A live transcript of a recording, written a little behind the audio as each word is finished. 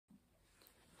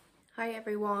Hi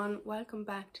everyone, welcome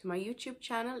back to my YouTube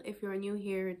channel. If you're new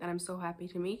here, then I'm so happy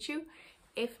to meet you.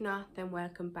 If not, then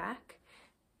welcome back.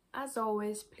 As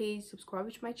always, please subscribe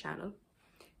to my channel,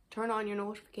 turn on your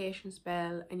notifications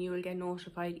bell, and you will get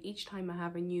notified each time I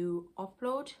have a new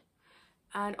upload.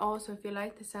 And also, if you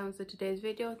like the sounds of today's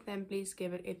video, then please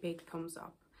give it a big thumbs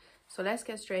up. So let's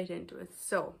get straight into it.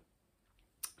 So,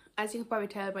 as you can probably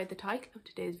tell by the title of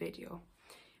today's video,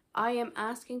 I am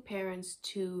asking parents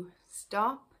to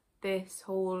stop this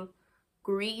whole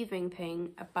grieving thing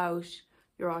about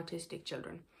your autistic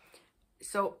children.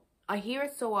 So I hear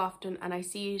it so often, and I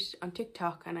see it on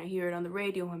TikTok, and I hear it on the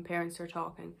radio when parents are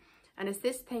talking, and it's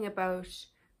this thing about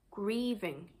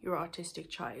grieving your autistic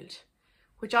child,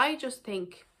 which I just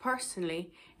think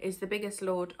personally is the biggest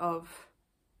load of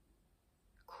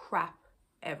crap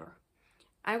ever.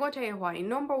 I'm going to tell you why.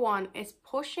 Number one, it's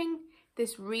pushing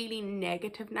this really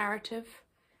negative narrative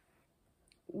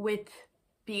with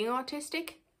being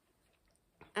autistic,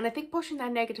 and I think pushing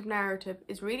that negative narrative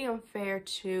is really unfair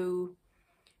to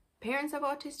parents of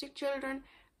autistic children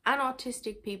and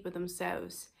autistic people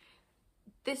themselves.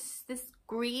 This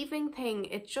grieving thing,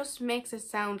 it just makes it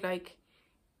sound like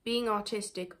being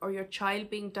autistic or your child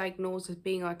being diagnosed as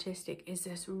being autistic is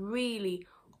this really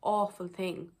awful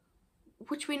thing,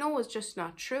 which we know is just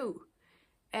not true.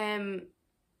 And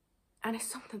it's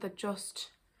something that just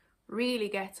really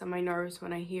gets on my nerves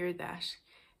when I hear that.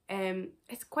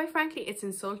 It's quite frankly, it's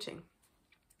insulting.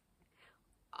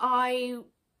 I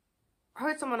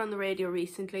heard someone on the radio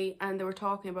recently, and they were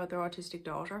talking about their autistic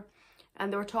daughter,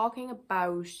 and they were talking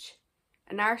about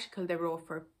an article they wrote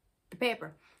for the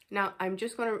paper. Now, I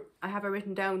have it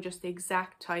written down, just the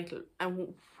exact title,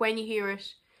 and when you hear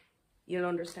it, you'll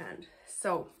understand.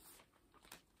 So,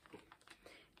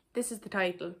 this is the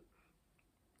title.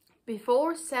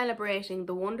 Before celebrating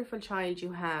the wonderful child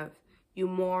you have, you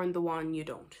mourn the one you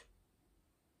don't.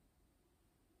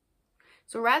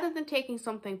 So rather than taking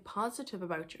something positive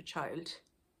about your child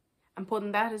and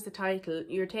putting that as the title,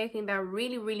 you're taking that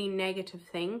really, really negative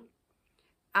thing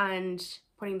and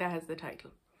putting that as the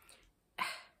title.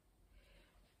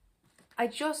 I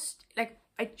just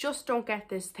don't get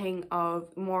this thing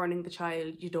of mourning the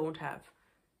child you don't have.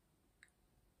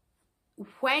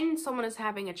 When someone is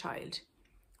having a child,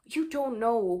 you don't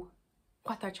know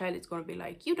what that child is going to be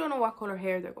like. You don't know what colour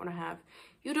hair they're going to have.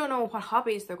 You don't know what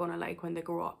hobbies they're going to like when they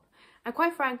grow up. And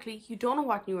quite frankly, you don't know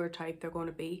what neurotype they're going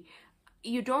to be.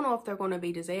 You don't know if they're going to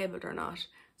be disabled or not.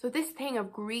 So this thing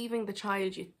of grieving the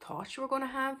child you thought you were going to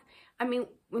have, I mean,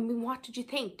 what did you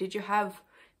think? Did you have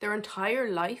their entire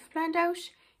life planned out?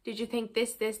 Did you think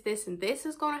this, and this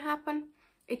is going to happen?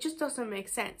 It just doesn't make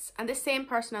sense. And this same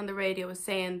person on the radio was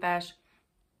saying that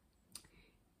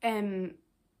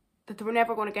that they were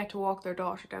never going to get to walk their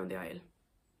daughter down the aisle.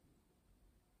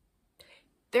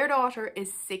 Their daughter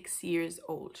is 6 years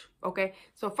old, okay?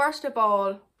 So first of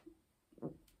all,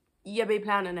 you be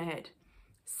planning ahead.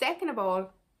 Second of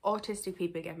all, autistic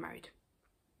people get married.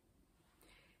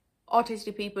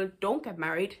 Autistic people don't get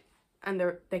married, and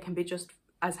they can be just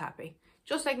as happy.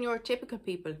 Just like neurotypical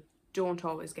people don't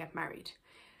always get married.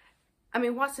 I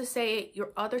mean, what's to say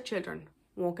your other children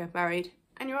won't get married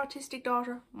and your autistic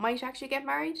daughter might actually get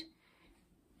married?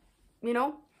 You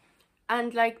know?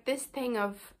 And like this thing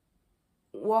of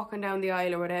walking down the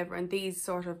aisle or whatever, and these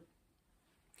sort of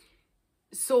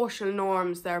social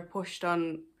norms that are pushed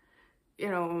on, you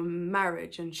know,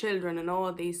 marriage and children and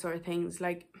all these sort of things,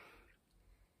 like,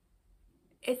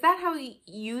 is that how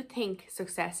you think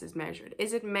success is measured?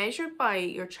 Is it measured by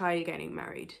your child getting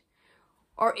married?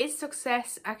 Or is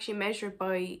success actually measured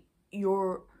by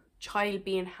your child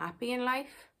being happy in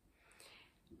life?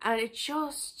 And it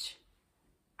just,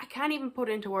 I can't even put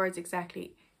into words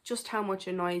exactly just how much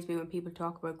it annoys me when people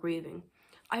talk about grieving.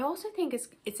 I also think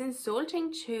it's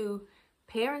insulting to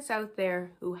parents out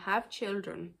there who have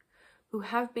children who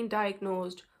have been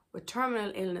diagnosed with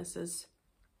terminal illnesses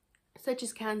such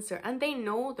as cancer, and they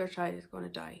know their child is going to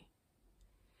die.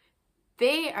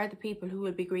 They are the people who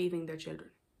will be grieving their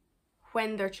children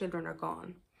when their children are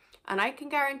gone. And I can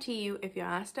guarantee you, if you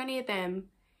asked any of them,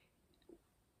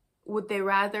 would they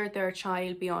rather their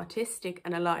child be autistic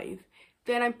and alive,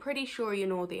 then I'm pretty sure you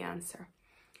know the answer.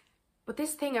 But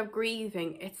this thing of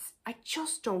grieving, I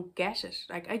just don't get it.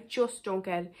 Like, I just don't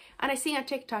get it. And I see on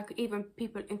TikTok even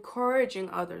people encouraging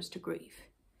others to grieve.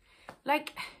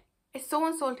 Like, it's so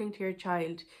insulting to your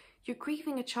child. You're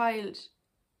grieving a child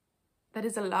that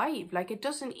is alive. Like, it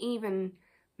doesn't even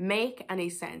make any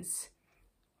sense.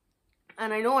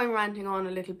 And I know I'm ranting on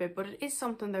a little bit, but it is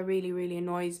something that really, really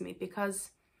annoys me, because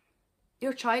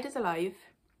your child is alive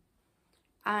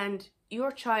and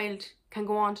your child can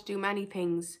go on to do many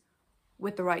things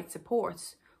with the right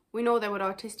supports. We know that with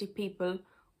autistic people,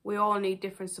 we all need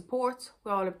different supports.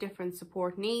 We all have different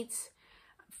support needs.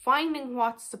 Finding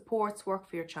what supports work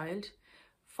for your child,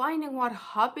 finding what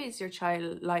hobbies your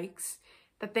child likes,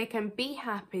 that they can be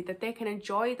happy, that they can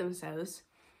enjoy themselves.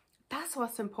 That's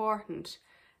what's important.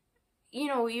 You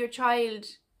know, your child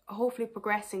hopefully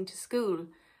progressing to school,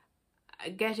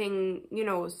 getting, you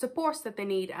know, supports that they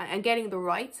need and getting the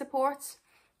right supports.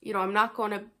 You know, I'm not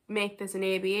going to make this an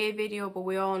ABA video, but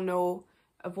we all know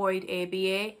avoid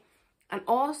ABA. And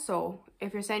also,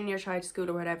 if you're sending your child to school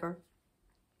or whatever,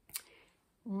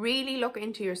 really look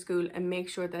into your school and make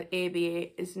sure that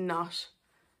ABA is not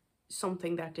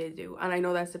something that they do. And I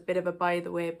know that's a bit of a by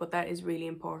the way, but that is really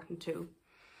important too.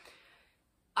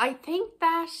 I think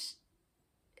that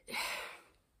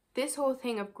this whole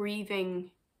thing of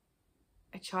grieving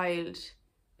a child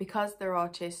because they're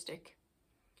autistic,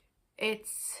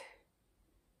 it's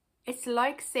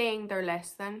like saying they're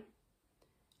less than,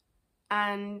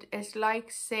 and it's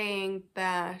like saying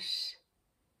that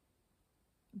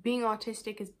being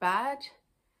autistic is bad,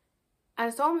 and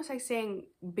it's almost like saying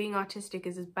being autistic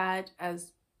is as bad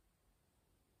as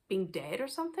being dead or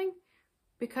something.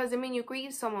 Because I mean, you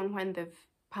grieve someone when they've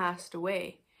passed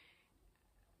away.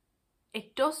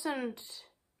 It doesn't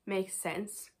make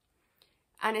sense,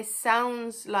 and it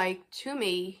sounds like, to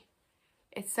me,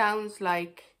 it sounds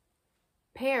like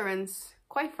parents,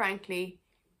 quite frankly,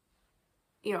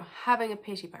 you know, having a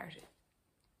pity party.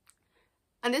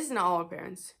 And this is not all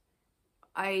parents.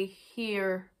 I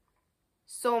hear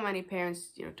so many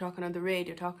parents, you know, talking on the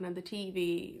radio, talking on the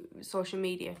TV, social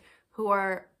media, who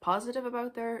are positive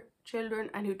about their children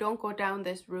and who don't go down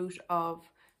this route of,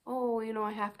 oh, you know,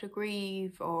 I have to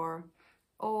grieve, or,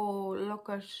 oh, look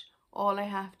at all I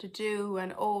have to do,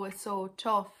 and oh, it's so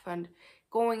tough, and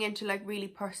going into like really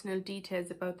personal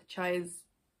details about the child's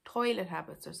toilet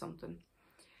habits or something.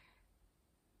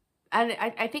 And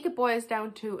I think it boils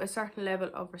down to a certain level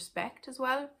of respect as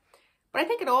well. But I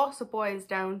think it also boils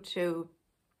down to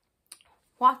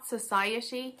what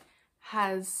society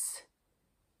has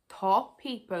taught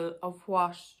people of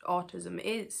what autism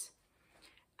is.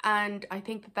 And I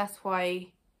think that that's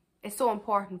why it's so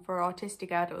important for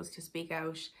autistic adults to speak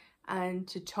out and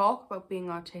to talk about being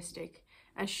autistic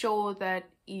and show that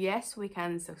yes, we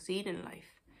can succeed in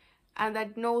life, and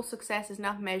that no success is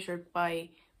not measured by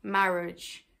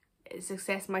marriage.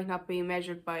 Success might not be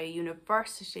measured by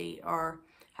university or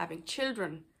having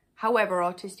children. However,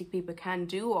 autistic people can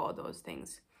do all those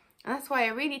things. And that's why I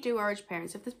really do urge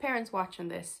parents, if there's parents watching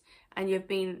this and you've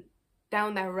been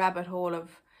down that rabbit hole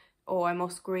of, oh, I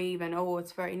must grieve, and oh,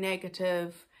 it's very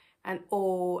negative, and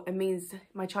oh, it means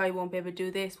my child won't be able to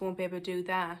do this, won't be able to do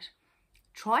that.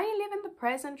 Try and live in the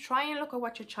present. Try and look at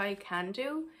what your child can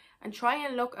do, and try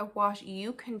and look at what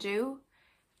you can do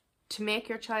to make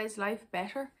your child's life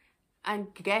better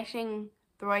and getting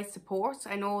the right supports.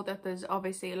 I know that there's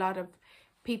obviously a lot of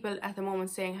people at the moment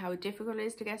saying how difficult it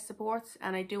is to get supports,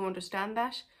 and I do understand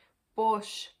that,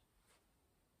 but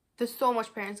there's so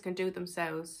much parents can do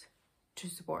themselves to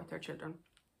support their children.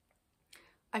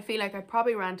 I feel like I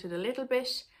probably ranted a little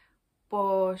bit,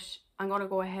 but I'm going to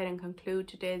go ahead and conclude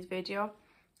today's video.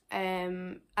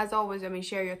 As always, I mean,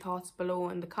 share your thoughts below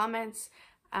in the comments.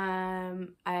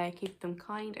 I keep them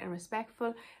kind and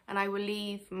respectful, and I will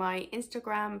leave my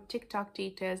Instagram, TikTok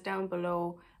details down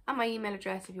below, and my email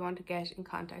address if you want to get in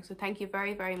contact. So thank you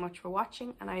very, very much for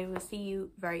watching, and I will see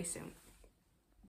you very soon.